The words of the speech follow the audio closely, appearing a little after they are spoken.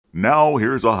Now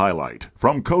here's a highlight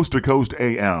from Coast to Coast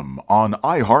AM on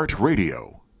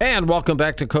iHeartRadio. And welcome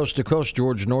back to Coast.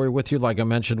 George Norrie with you. Like I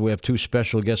mentioned, we have two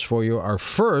special guests for you. Our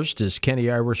first is Kenny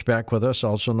Irish back with us,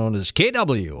 also known as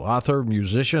KW, author,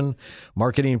 musician,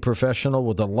 marketing professional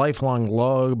with a lifelong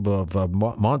love of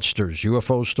monsters,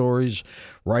 UFO stories,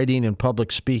 writing and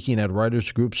public speaking at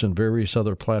writers groups and various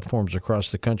other platforms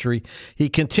across the country. He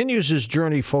continues his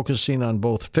journey focusing on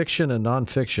both fiction and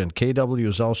nonfiction. KW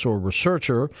is also a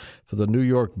researcher for the New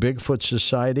York Bigfoot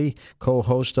Society,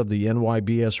 co-host of the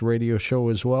NYBS radio show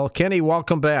as well. Kenny,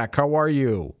 welcome back. How are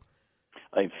you?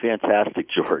 I'm fantastic,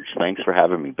 George. Thanks for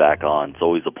having me back on. It's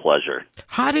always a pleasure.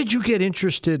 How did you get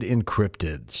interested in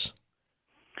cryptids?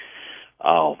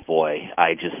 Oh boy,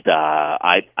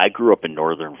 I grew up in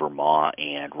northern Vermont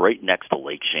and right next to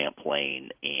Lake Champlain,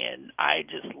 and I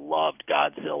just loved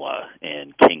Godzilla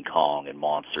and King Kong and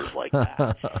monsters like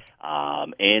that.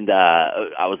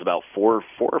 I was about four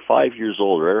or 5 years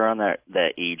old, right around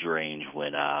that age range,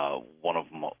 when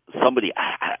somebody,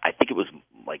 I think it was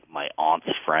like my aunt's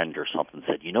friend or something,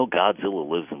 said, Godzilla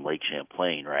lives in Lake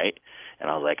Champlain, right? And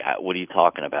I was like, what are you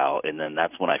talking about? And then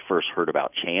that's when I first heard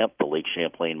about Champ, the Lake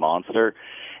Champlain monster,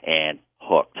 and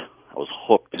hooked. I was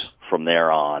hooked from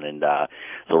there on. And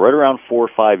so right around 4 or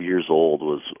 5 years old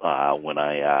was when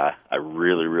I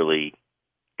really, really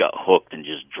got hooked and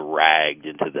just dragged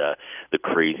into the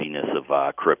craziness of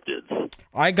cryptids.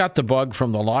 I got the bug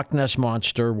from the Loch Ness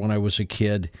Monster when I was a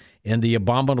kid and the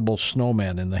abominable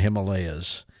snowman in the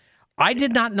Himalayas. I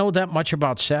did not know that much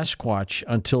about Sasquatch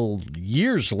until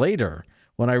years later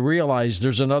when I realized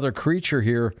there's another creature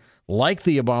here like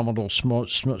the abominable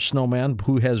snowman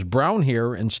who has brown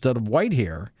hair instead of white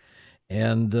hair.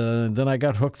 And then I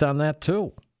got hooked on that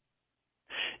too.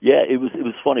 Yeah, it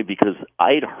was funny because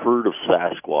I had heard of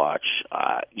Sasquatch,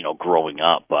 growing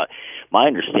up, but my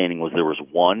understanding was there was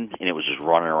one, and it was just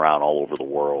running around all over the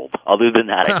world. Other than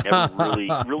that, I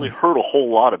never really heard a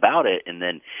whole lot about it. And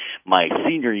then my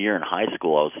senior year in high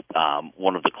school, I was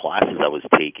one of the classes I was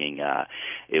taking.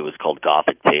 It was called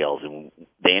Gothic Tales, and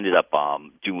they ended up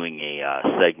doing a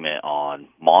segment on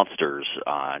monsters,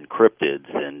 on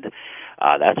cryptids, and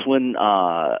that's when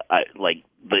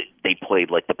they played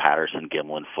like the Patterson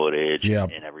Gimlin footage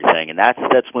and everything, and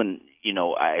that's when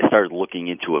I started looking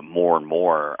into it more and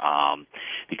more,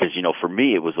 because for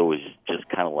me it was always just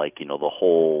kind of like the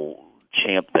whole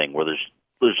Champ thing where there's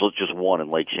just one in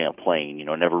Lake Champlain.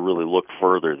 Never really looked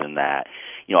further than that.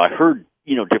 I heard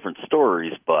different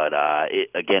stories, but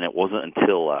it wasn't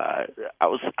until I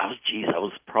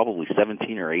was probably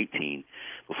 17 or 18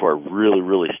 before I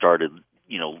really started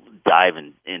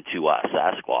diving into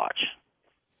Sasquatch.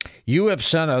 You have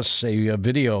sent us a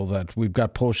video that we've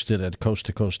got posted at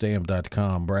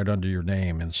coasttocoastam.com right under your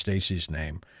name and Stacy's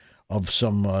name of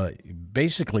some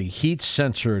basically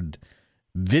heat-censored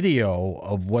video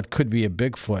of what could be a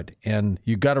Bigfoot. And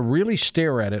you got to really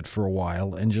stare at it for a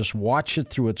while and just watch it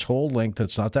through its whole length.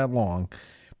 It's not that long.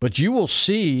 But you will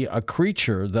see a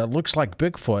creature that looks like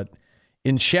Bigfoot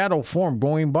in shadow form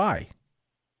going by.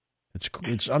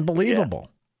 It's unbelievable.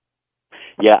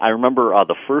 Yeah, I remember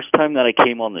the first time that I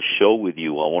came on the show with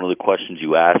you, one of the questions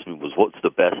you asked me was, what's the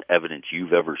best evidence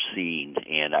you've ever seen?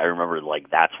 And I remember,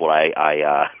 that's what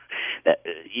that,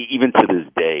 even to this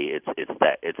day,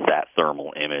 it's that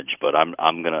thermal image. But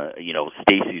I'm gonna,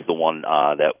 Stacy's the one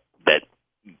that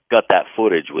got that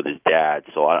footage with his dad,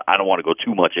 so I don't want to go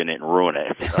too much in it and ruin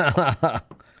it.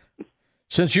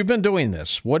 Since you've been doing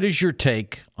this, what is your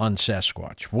take on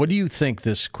Sasquatch? What do you think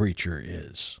this creature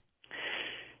is?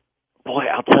 Boy,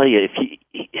 I'll tell you,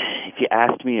 if you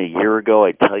asked me a year ago,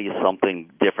 I'd tell you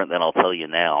something different than I'll tell you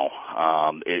now.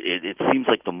 It seems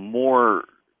like the more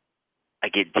I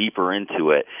get deeper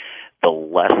into it, the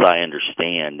less I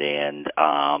understand. And,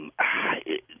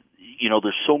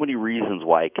 there's so many reasons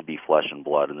why it could be flesh and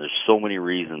blood, and there's so many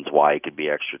reasons why it could be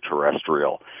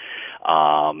extraterrestrial,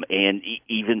 and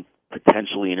even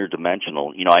potentially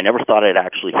interdimensional. I never thought I'd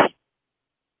actually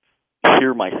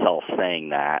hear myself saying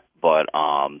that, but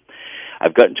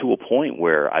I've gotten to a point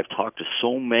where I've talked to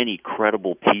so many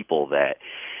credible people that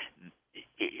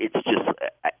it's just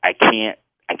I can't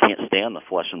stay on the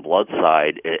flesh and blood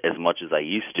side as much as I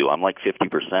used to. I'm like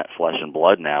 50% flesh and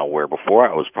blood now, where before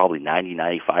I was probably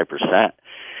 95%.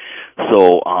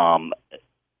 So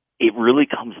it really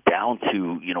comes down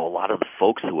to a lot of the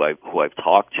folks who I've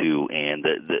talked to, and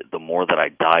the more that I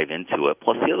dive into it.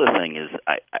 Plus, the other thing is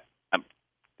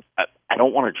I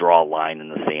don't want to draw a line in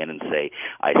the sand and say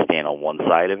I stand on one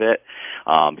side of it,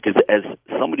 because as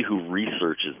somebody who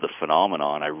researches the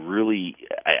phenomenon,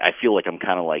 I feel like I'm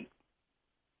kind of like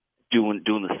doing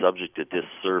the subject a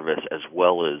disservice, as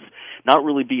well as not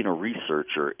really being a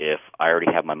researcher if I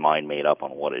already have my mind made up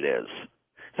on what it is.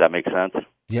 Does that make sense?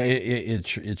 Yeah,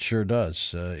 it sure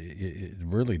does. It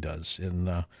really does.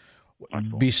 And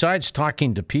besides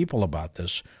talking to people about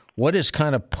this, what is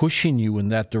kind of pushing you in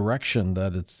that direction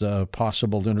that it's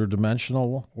possible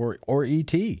interdimensional or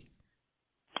ET?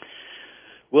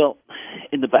 Well,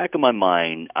 in the back of my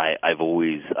mind, I've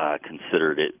always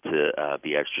considered it to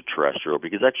be extraterrestrial,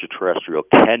 because extraterrestrial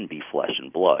can be flesh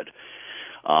and blood.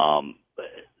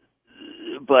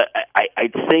 But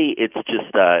I'd say it's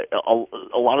just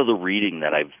a lot of the reading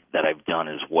that I've done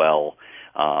as well.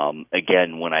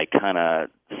 Again, when I kind of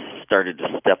started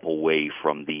to step away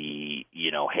from the,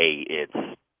 hey, it's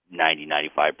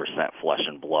 95% flesh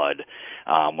and blood.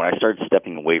 When I started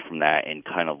stepping away from that and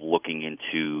kind of looking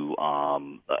into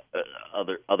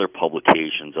other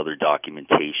publications, other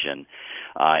documentation,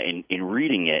 in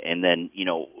reading it, and then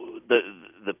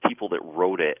the people that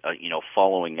wrote it,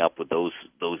 following up with those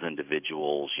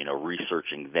individuals,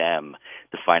 researching them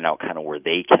to find out kind of where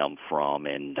they come from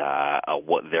and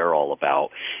what they're all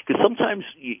about. Because sometimes,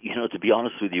 to be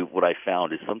honest with you, what I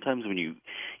found is sometimes when you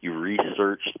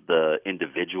research the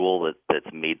individual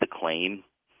that's made the claim,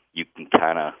 you can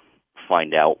kind of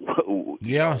find out.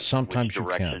 Sometimes you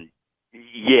can.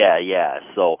 Yeah.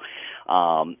 So,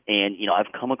 and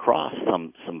I've come across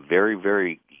some very,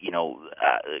 very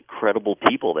credible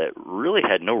people that really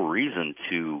had no reason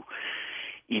to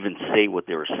even say what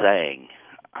they were saying,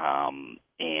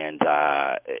 and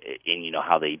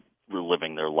how they were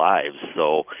living their lives.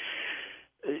 So,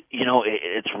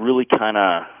 it's really kind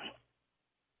of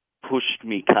pushed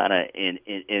me kind of in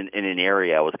an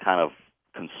area I was kind of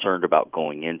concerned about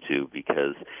going into,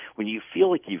 because when you feel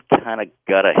like you've kind of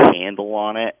got a handle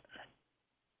on it,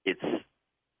 it's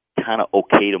kind of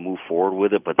okay to move forward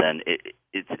with it. But then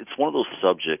it's one of those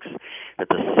subjects that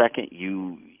the second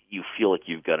you feel like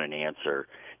you've got an answer,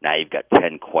 now you've got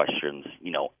 10 questions,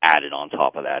 added on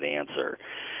top of that answer.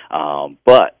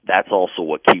 But that's also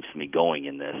what keeps me going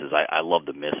in this, is I love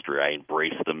the mystery. I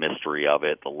embrace the mystery of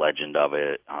it, the legend of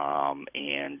it.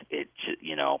 And it,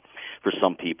 for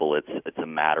some people it's a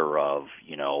matter of,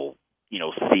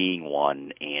 seeing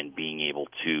one and being able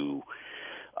to,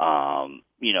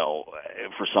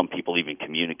 for some people even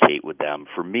communicate with them.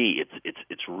 For me,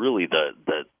 it's really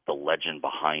the legend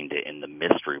behind it and the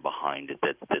mystery behind it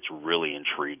that's really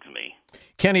intrigues me.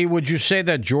 Kenny, would you say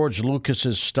that George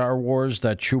Lucas's Star Wars,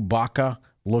 that Chewbacca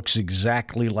looks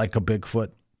exactly like a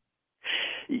Bigfoot?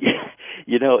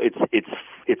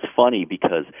 It's funny,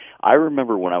 because I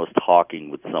remember when I was talking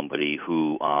with somebody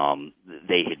who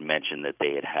they had mentioned that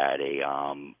they had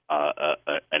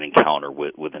an encounter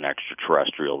with an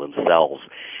extraterrestrial themselves.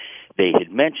 They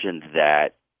had mentioned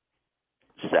that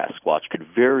Sasquatch could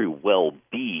very well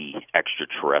be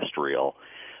extraterrestrial,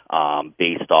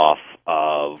 based off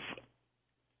of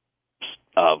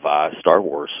Star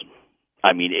Wars.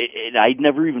 I mean, I'd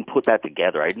never even put that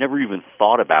together. I'd never even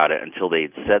thought about it until they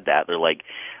had said that. They're like,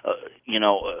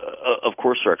 of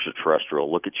course they're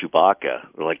extraterrestrial. Look at Chewbacca.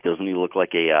 They're like, doesn't he look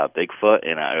like a Bigfoot?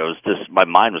 And my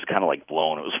mind was kind of like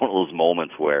blown. It was one of those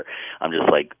moments where I'm just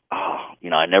like,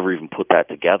 I never even put that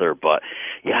together. But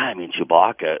yeah, I mean,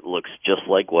 Chewbacca looks just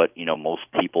like what most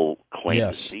people claim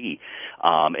to see.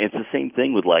 It's the same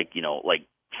thing with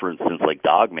for instance, like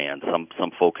Dogman.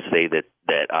 Some folks say that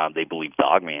they believe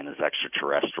Dogman is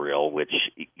extraterrestrial, which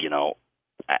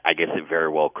I guess it very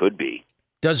well could be.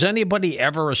 Does anybody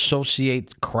ever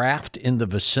associate craft in the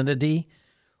vicinity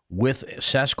with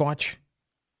Sasquatch?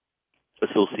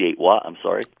 Associate what? I'm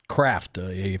sorry. Craft,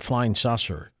 a flying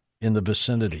saucer in the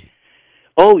vicinity.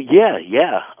 Oh yeah.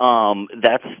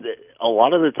 That's a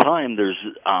lot of the time. There's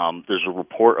a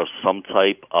report of some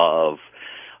type of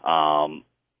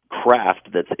craft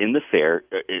that's in the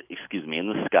in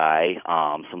the sky,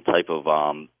 some type of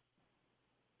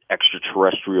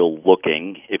extraterrestrial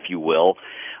looking, if you will,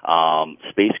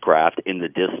 spacecraft in the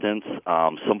distance.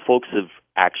 Some folks have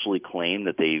actually claimed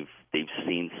that they've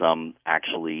seen some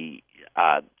actually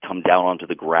come down onto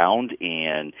the ground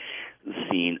and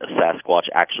seen a Sasquatch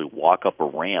actually walk up a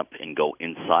ramp and go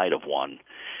inside of one.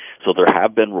 So there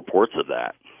have been reports of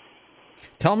that.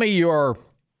 Tell me your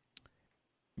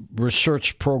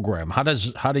research program. How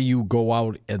do you go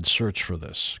out and search for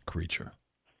this creature?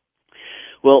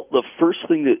 Well, the first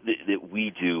thing that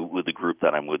we do with the group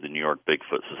that I'm with, the New York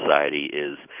Bigfoot Society,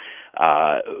 is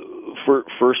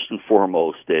first and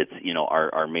foremost, it's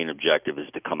our main objective is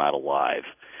to come out alive.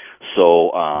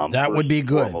 So that would be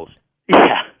good.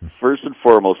 First and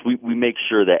foremost, we make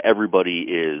sure that everybody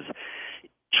is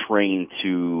trained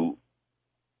to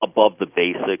above the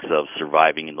basics of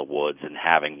surviving in the woods and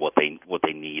having what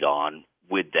they need on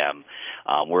with them.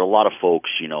 Where a lot of folks,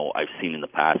 I've seen in the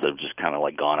past have just kind of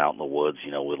like gone out in the woods,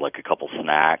 with like a couple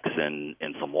snacks and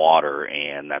some water,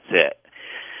 and that's it.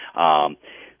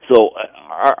 So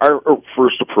our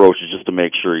first approach is just to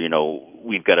make sure,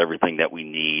 we've got everything that we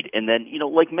need. And then,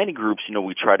 like many groups,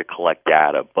 we try to collect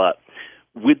data. But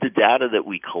with the data that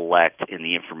we collect and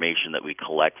the information that we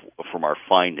collect from our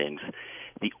findings,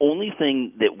 the only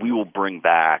thing that we will bring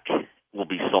back will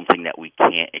be something that we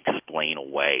can't explain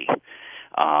away.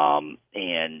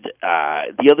 And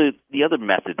the other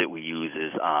method that we use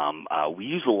is we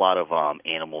use a lot of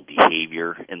animal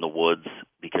behavior in the woods,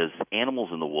 because animals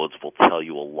in the woods will tell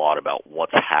you a lot about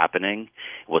what's happening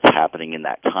in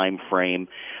that time frame.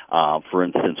 For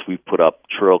instance, we've put up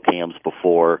trail cams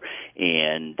before,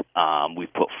 and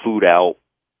we've put food out,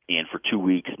 and for 2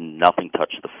 weeks nothing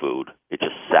touched the food. It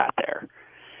just sat there.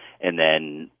 And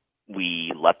then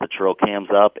we let the trail cams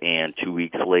up, and 2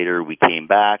 weeks later we came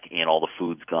back, and all the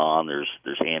food's gone.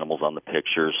 There's animals on the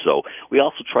pictures. So we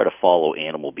also try to follow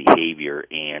animal behavior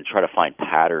and try to find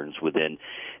patterns within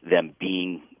them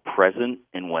being present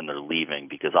and when they're leaving,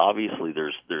 because obviously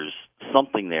there's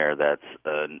something there that's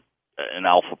an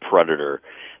alpha predator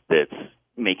that's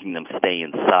making them stay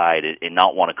inside and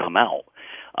not want to come out.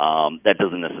 That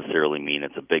doesn't necessarily mean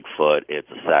it's a Bigfoot, it's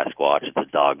a Sasquatch, it's a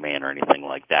Dogman, or anything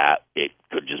like that. It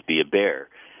could just be a bear.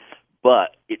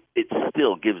 But it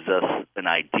still gives us an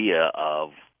idea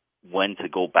of when to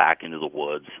go back into the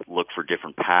woods, look for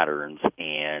different patterns,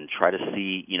 and try to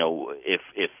see,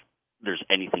 if there's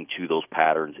anything to those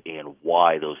patterns and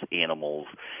why those animals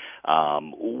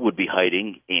would be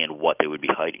hiding and what they would be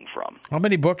hiding from. How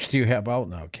many books do you have out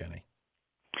now, Kenny?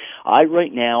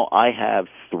 Right now, I have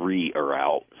 3 are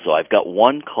out. So I've got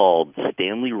one called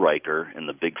Stanley Riker and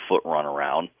the Bigfoot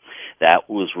Runaround. That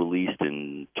was released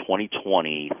in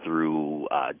 2020 through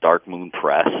Dark Moon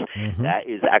Press. Mm-hmm. That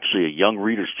is actually a young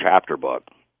reader's chapter book.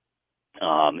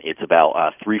 It's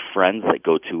about 3 friends that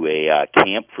go to a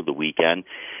camp for the weekend,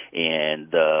 and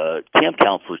the camp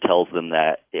counselor tells them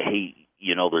that, hey,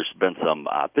 there's been some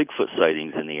Bigfoot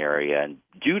sightings in the area, and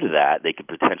due to that, they could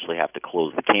potentially have to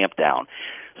close the camp down.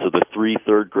 So the 3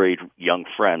 third-grade young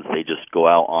friends, they just go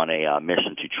out on a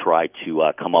mission to try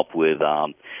to come up with,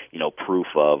 proof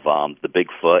of the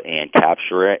Bigfoot and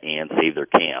capture it and save their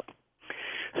camp.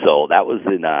 So that was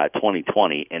in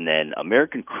 2020, and then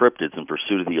American Cryptids in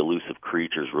Pursuit of the Elusive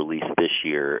Creatures released this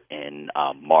year in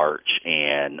March,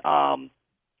 and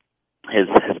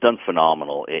has done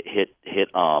phenomenal. It hit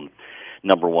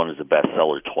number 1 as a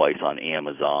bestseller twice on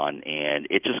Amazon, and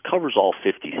it just covers all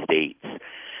 50 states.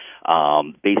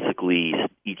 Basically,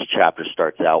 each chapter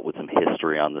starts out with some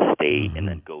history on the state, and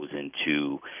then goes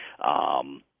into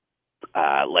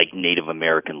like Native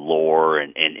American lore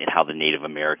and how the Native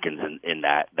Americans in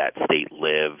that state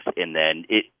lived, and then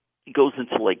it goes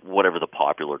into like whatever the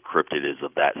popular cryptid is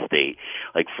of that state.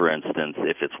 Like, for instance,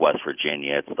 if it's West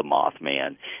Virginia, it's the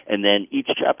Mothman. And then each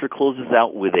chapter closes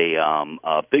out with a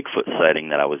Bigfoot sighting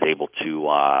that I was able to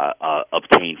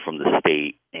obtain from the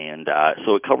state. And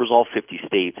so it covers all 50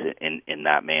 states in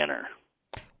that manner.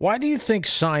 Why do you think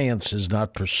science is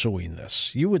not pursuing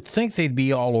this? You would think they'd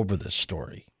be all over this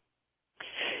story.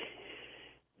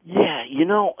 Yeah,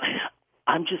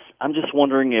 I'm just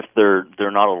wondering if they're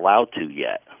not allowed to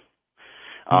yet.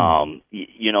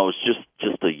 It's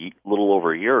just a little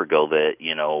over a year ago that,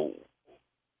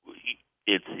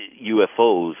 it's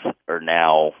UFOs are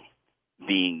now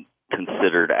being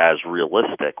considered as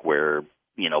realistic, where,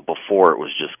 before it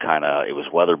was just it was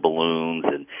weather balloons,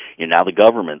 and now the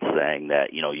government's saying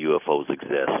that, UFOs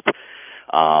exist.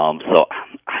 So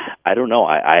I don't know.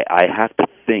 I have to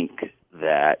think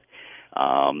that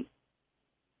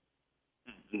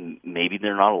maybe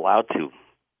they're not allowed to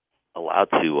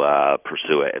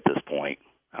pursue it at this point.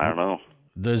 I don't know.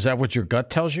 Is that what your gut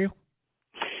tells you?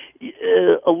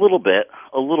 A little bit.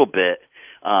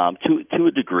 To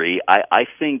a degree. I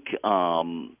think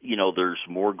there's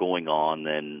more going on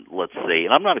than, let's say,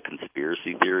 and I'm not a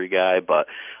conspiracy theory guy, but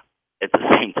at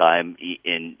the same time,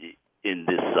 in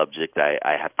this subject,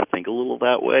 I have to think a little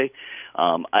that way.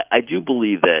 I do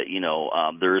believe that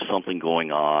there is something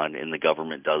going on, and the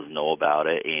government does know about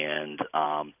it, and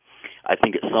I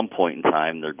think at some point in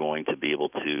time they're going to be able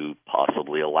to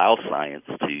possibly allow science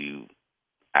to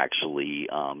actually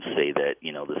say that,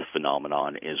 this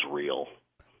phenomenon is real.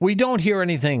 We don't hear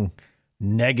anything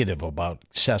negative about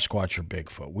Sasquatch or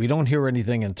Bigfoot. We don't hear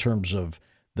anything in terms of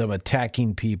them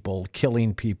attacking people,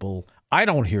 killing people. I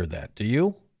don't hear that. Do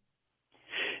you?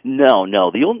 No.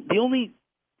 The only,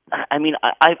 I mean,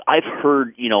 I've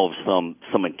heard, of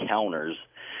some encounters.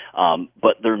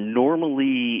 But they're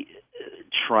normally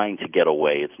trying to get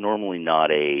away. It's normally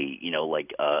not any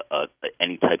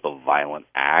type of violent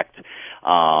act.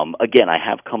 Again, I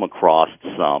have come across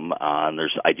some, and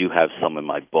I do have some in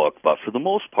my book, but for the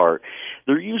most part,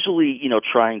 they're usually,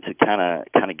 trying to kind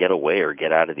of get away or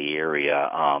get out of the area.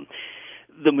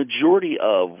 The majority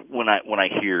of when I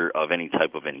hear of any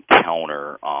type of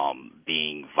encounter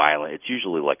being violent, it's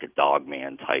usually like a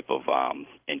dogman type of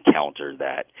encounter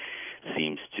that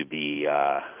seems to be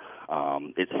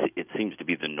it seems to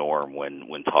be the norm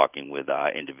when talking with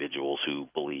individuals who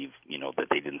believe that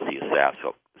they didn't see a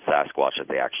Sasquatch, that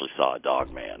they actually saw a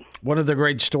dogman. One of the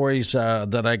great stories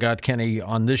that I got, Kenny,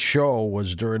 on this show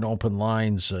was during Open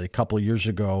Lines a couple of years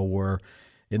ago, where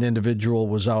an individual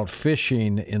was out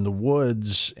fishing in the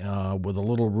woods with a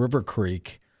little river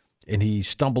creek, and he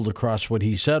stumbled across what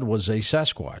he said was a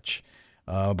Sasquatch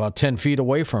about 10 feet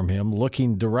away from him,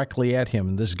 looking directly at him.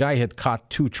 And this guy had caught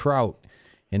 2 trout,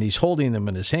 and he's holding them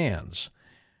in his hands,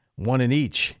 one in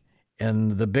each.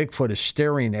 And the Bigfoot is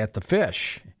staring at the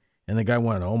fish. And the guy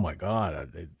went, oh, my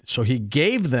God. So he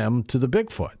gave them to the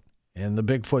Bigfoot. And the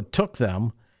Bigfoot took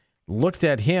them, looked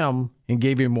at him, and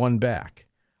gave him one back.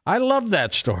 I love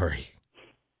that story.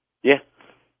 Yeah.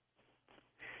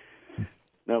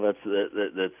 No,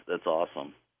 that's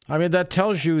awesome. I mean, that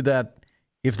tells you that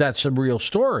if that's a real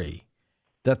story,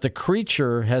 that the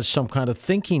creature has some kind of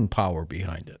thinking power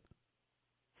behind it.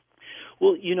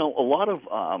 Well, a lot of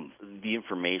the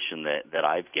information that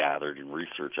I've gathered and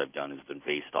research I've done has been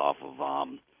based off of,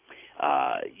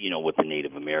 what the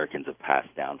Native Americans have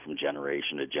passed down from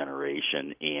generation to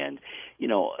generation. And,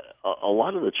 a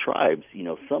lot of the tribes,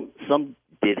 some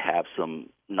did have some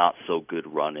not so good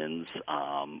run-ins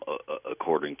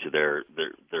according to their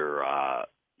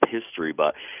history,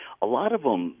 but a lot of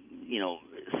them,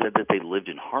 said that they lived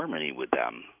in harmony with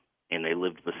them and they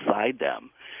lived beside them.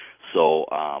 So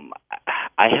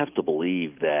I have to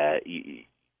believe that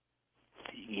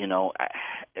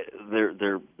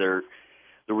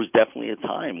there was definitely a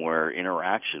time where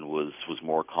interaction was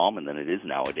more common than it is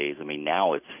nowadays. I mean,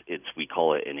 now it's we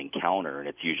call it an encounter, and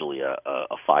it's usually a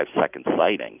 5-second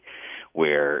sighting.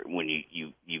 Where when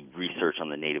you research on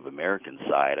the Native American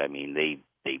side, I mean they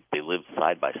lived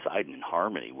side by side in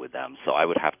harmony with them. So I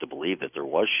would have to believe that there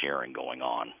was sharing going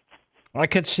on. I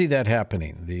could see that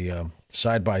happening, the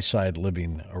side-by-side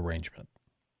living arrangement.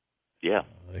 Yeah.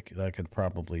 That could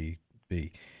probably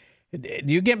be. Do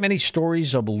you get many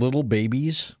stories of little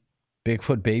babies,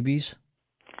 Bigfoot babies?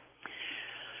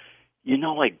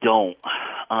 I don't.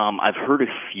 I've heard a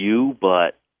few,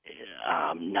 but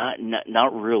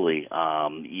not really.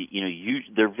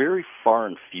 They're very far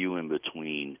and few in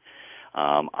between.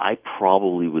 I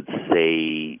probably would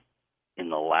say in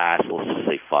the last, let's just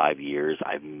say 5 years,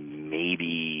 I've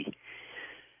maybe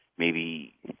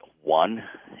one,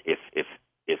 if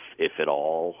at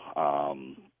all.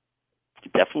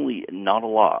 Definitely not a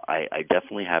lot. I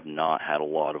definitely have not had a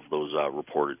lot of those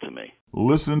reported to me.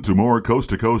 Listen to more Coast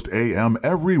to Coast AM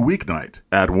every weeknight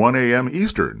at 1 a.m.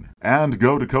 Eastern, and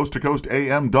go to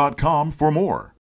coasttocoastam.com for more.